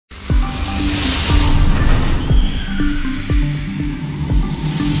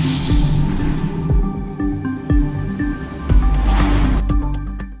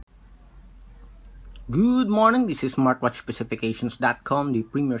Good morning, this is smartwatchspecifications.com, the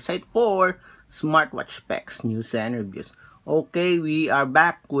premier site for smartwatch specs, news, and reviews. Okay, we are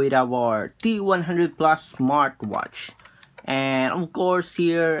back with our T100 Plus Smartwatch. And of course,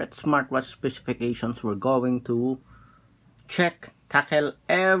 here at Smartwatch Specifications, we're going to tackle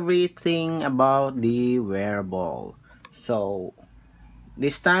everything about the wearable. So,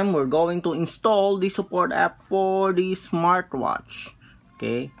 this time we're going to install the support app for the smartwatch.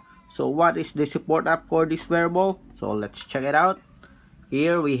 Okay, so what is the support app for this wearable? So let's check it out.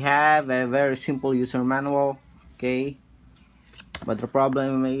 Here we have a very simple user manual. Okay, but the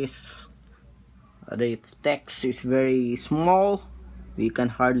problem is the text is very small. We can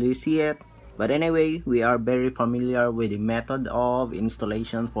hardly see it. But anyway, we are very familiar with the method of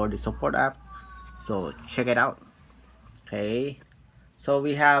installation for the support app. So check it out. Okay, so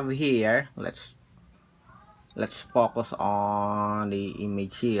we have here, let's focus on the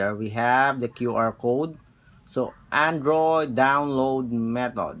image here. We have the QR code. So Android download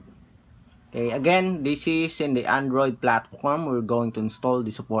method. Okay, again, this is in the Android platform. We're going to install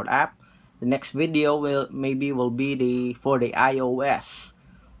the support app. The next video will be for the iOS.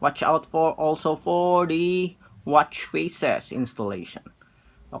 Watch out for also for the watch faces installation.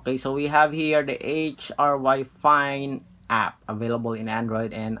 Okay, so we have here the HRYFine app available in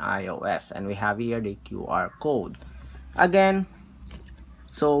Android and iOS, and we have here the QR code. Again,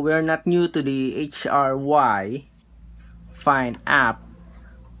 so we're not new to the HRYFine app,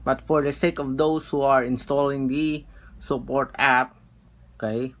 but for the sake of those who are installing the support app,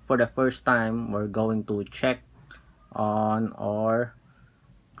 okay, for the first time, we're going to check on or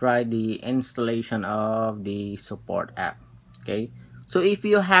try the installation of the support app. Okay, so if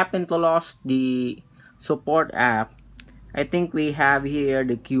you happen to lost the support app, I think we have here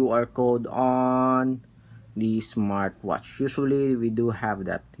the QR code on the smartwatch. Usually we do have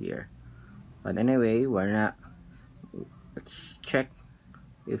that here, but anyway, we're not. Let's check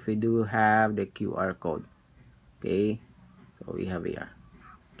if we do have the QR code. Okay, so we have here.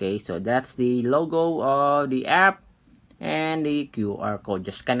 Okay, so that's the logo of the app and the QR code.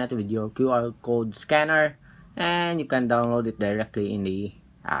 Just scan it with your QR code scanner and you can download it directly in the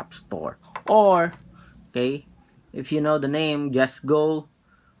App Store. Or, okay, if you know the name, just go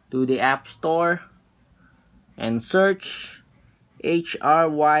to the App Store and search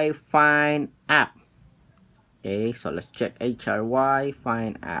HRYFine app. Okay, so let's check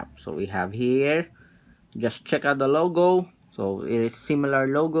HRYFine app. So we have here, just check out the logo. So it is similar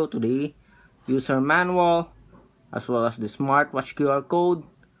logo to the user manual as well as the smartwatch QR code,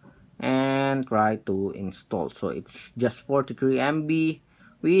 and try to install. So it's just 43 MB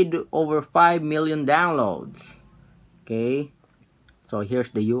with over 5 million downloads. Okay, so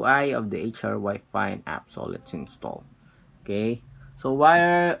here's the UI of the HRYFine app. So let's install. Okay, so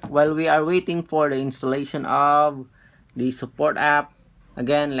while we are waiting for the installation of the support app,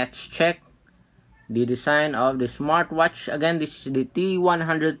 again, let's check the design of the smartwatch. Again, this is the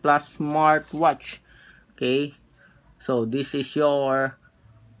T100 Plus Smartwatch. Okay, so this is your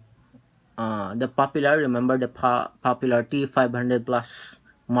the popular, remember the popular T500 Plus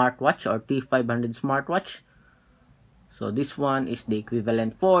Smartwatch or T500 Smartwatch. So this one is the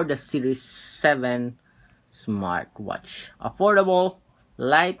equivalent for the Series 7 smartwatch. Affordable,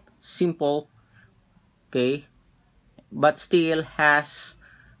 light, simple, okay, but still has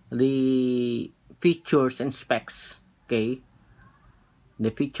the features and specs, okay,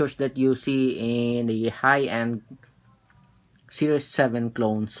 the features that you see in the high-end Series 7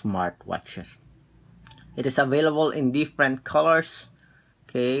 clone smartwatches. It is available in different colors.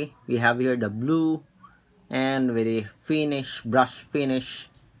 Okay, we have here the blue and with a brush finish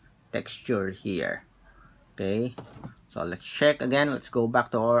texture here. Okay, so let's check again. Let's go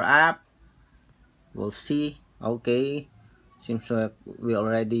back to our app. We'll see. Okay, seems like we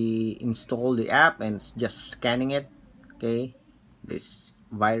already installed the app and it's just scanning it. Okay, this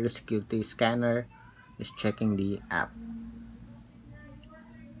virus security scanner is checking the app.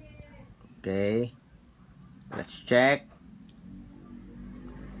 Okay, let's check.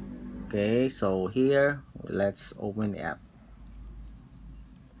 Okay, so here, let's open the app.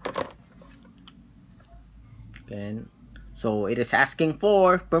 Okay, so it is asking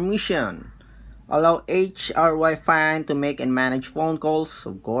for permission. Allow HRYFine to make and manage phone calls,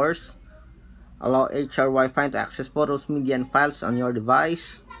 of course. Allow HRYFine to access photos, media, and files on your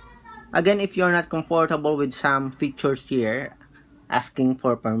device. Again, if you're not comfortable with some features here, asking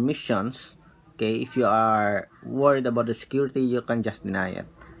for permissions, okay, if you are worried about the security, you can just deny it.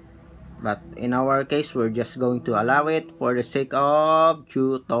 But in our case, we're just going to allow it for the sake of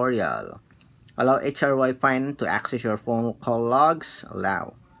tutorial. Allow HRYFine to access your phone call logs.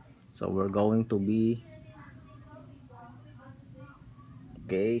 Allow. So we're going to be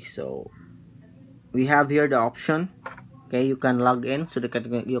okay. So we have here the option. Okay, you can log in so that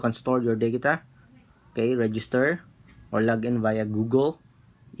you can store your data. Okay, register or log in via Google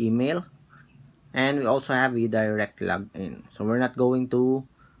email, and we also have a direct login. So we're not going to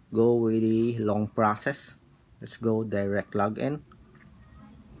go with the long process. Let's go direct login.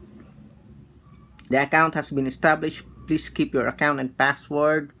 The account has been established. Please keep your account and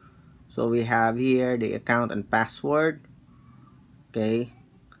password. So we have here the account and password. Okay,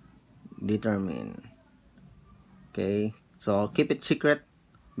 determine. Okay, so keep it secret.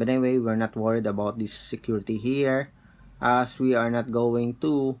 But anyway, we're not worried about this security here, as we are not going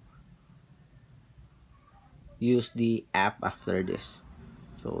to use the app after this.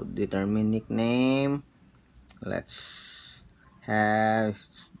 So determine nickname. Let's have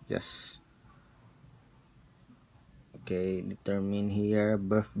just okay, determine here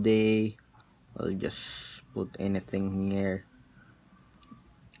birthday. I'll just put anything here.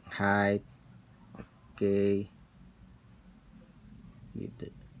 Height. Okay,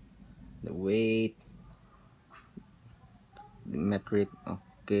 the weight, the metric.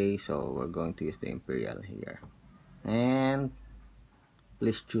 Okay, so we're going to use the imperial here, and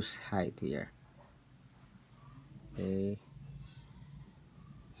please choose height here. Okay,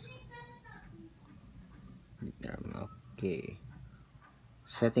 okay,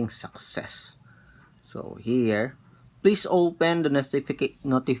 setting success. So here, please open the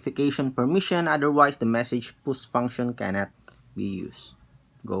notification permission, otherwise the message push function cannot be used.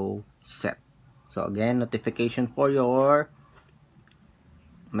 Go set. So again, notification for your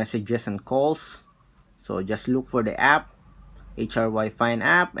messages and calls. So just look for the app, HRYFine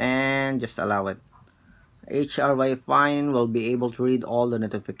app, and just allow it. HRYFine will be able to read all the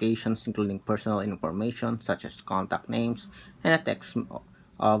notifications, including personal information such as contact names and a text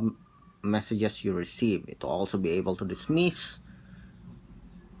of messages you receive. It will also be able to dismiss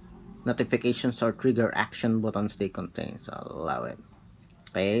notifications or trigger action buttons they contain. So I'll allow it.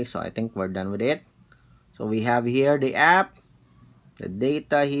 Okay, so I think we're done with it. So we have here the app, the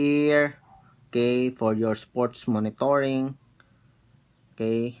data here, okay, for your sports monitoring,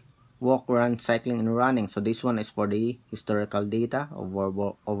 okay, walk, run, cycling, and running. So this one is for the historical data of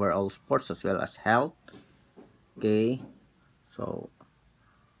overall sports as well as health. Okay, so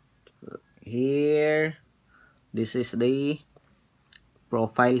here, this is the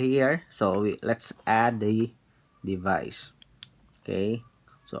profile here. So let's add the device. Okay,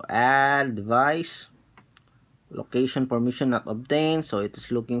 so add device, location permission not obtained, so it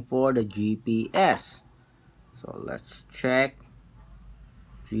is looking for the GPS. So let's check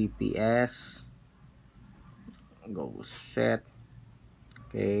GPS, go set.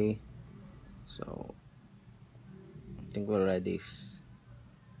 Okay, so I think we're ready.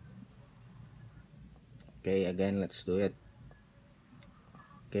 Okay, again, let's do it.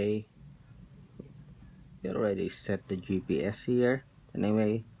 Okay, we already set the GPS here.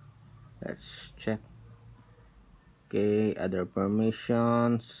 Anyway, let's check. Okay, other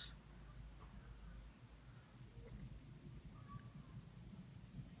permissions.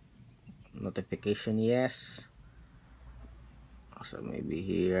 Notification, yes. So maybe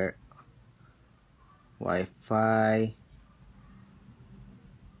here, Wi-Fi.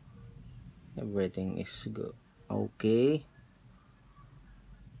 Everything is good. Okay.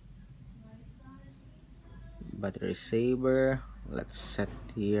 Battery saver. Let's set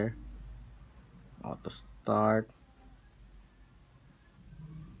here. Auto start.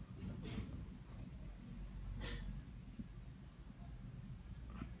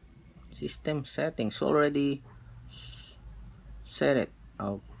 System settings already set it.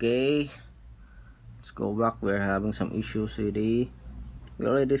 Okay, let's go back. We're having some issues with we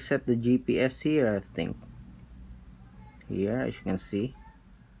already set the GPS here, I think. Here, as you can see.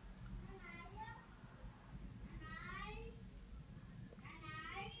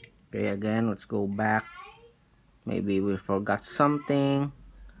 Okay, again, let's go back. Maybe we forgot something.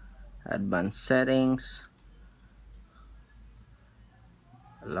 Advanced settings.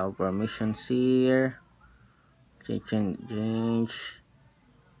 Allow permissions here. Change.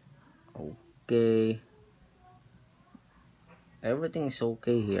 Okay. Everything is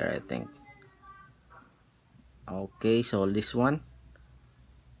okay here, I think. Okay, so this one.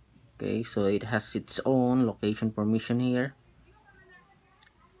 Okay, so it has its own location permission here.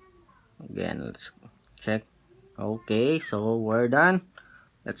 Again, let's check. Okay, so we're done.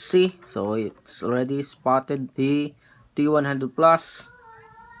 Let's see. So it's already spotted the T100 Plus.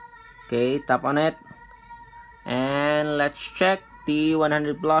 Okay, tap on it. And let's check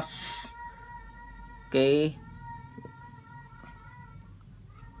T100 Plus. Okay.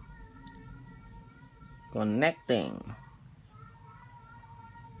 Connecting.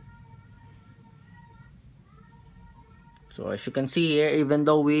 So as you can see here, even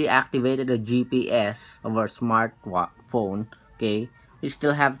though we activated the GPS of our smartphone, okay, we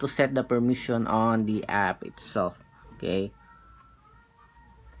still have to set the permission on the app itself. Okay,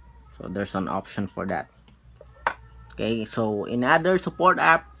 so there's an option for that. Okay, so in other support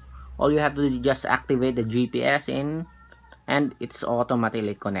app, all you have to do is just activate the GPS in, and it's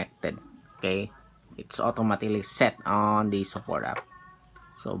automatically connected. Okay, it's automatically set on the support app.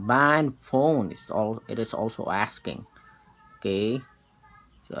 So band phone it is also asking. Okay,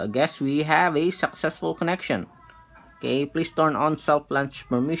 so I guess we have a successful connection. Okay, please turn on self-launch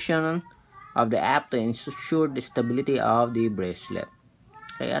permission of the app to ensure the stability of the bracelet.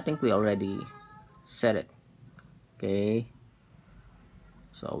 Okay, I think we already set it. Okay,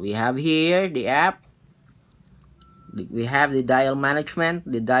 so we have here the app. We have the dial management,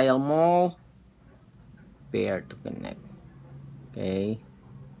 the dial mall, pair to connect. Okay,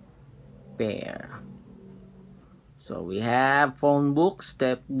 pair. So we have phone book,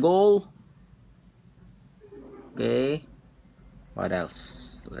 step goal. Okay, what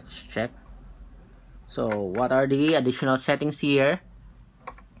else? Let's check. So what are the additional settings here?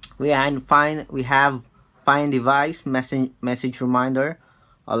 We have find device, message reminder,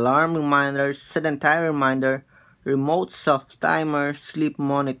 alarm reminder, sedentary reminder, remote self timer, sleep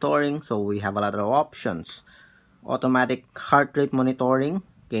monitoring. So we have a lot of options. Automatic heart rate monitoring.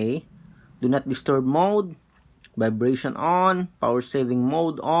 Okay, do not disturb mode, vibration on, power saving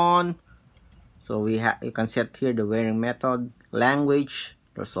mode on. So you can set here the wearing method, language.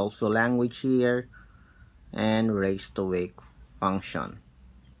 There's also language here, and raise to wake function.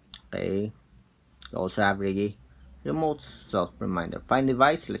 Okay, you also have the remote self reminder. Find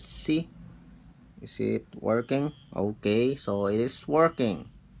device. Let's see. Is it working? Okay, so it is working.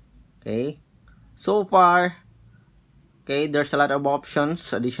 Okay, so far. Okay, there's a lot of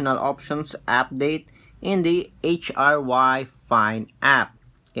options, additional options, update in the HRYFine app.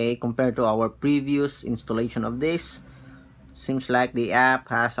 Okay, compared to our previous installation of this, seems like the app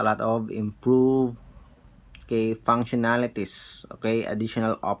has a lot of improved, okay, functionalities. Okay,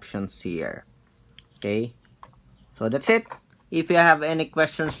 additional options here. Okay, so that's it. If you have any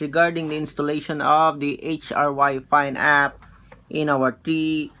questions regarding the installation of the HRYFine app in our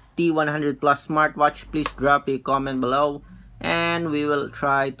T100 Plus Smartwatch, please drop a comment below and we will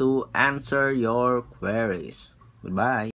try to answer your queries. Goodbye.